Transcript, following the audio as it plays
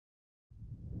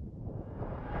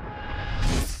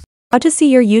How to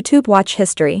see your YouTube watch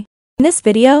history. In this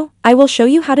video, I will show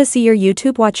you how to see your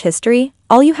YouTube watch history.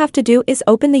 All you have to do is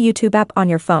open the YouTube app on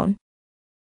your phone.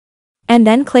 And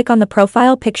then click on the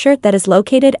profile picture that is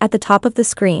located at the top of the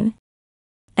screen.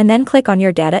 And then click on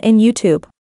your data in YouTube.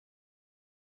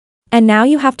 And now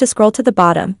you have to scroll to the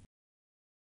bottom.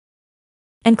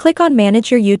 And click on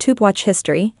Manage your YouTube watch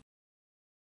history.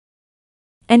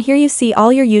 And here you see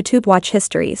all your YouTube watch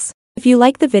histories. If you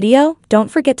like the video,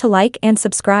 don't forget to like and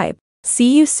subscribe.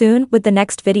 See you soon with the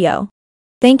next video.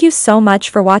 Thank you so much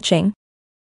for watching.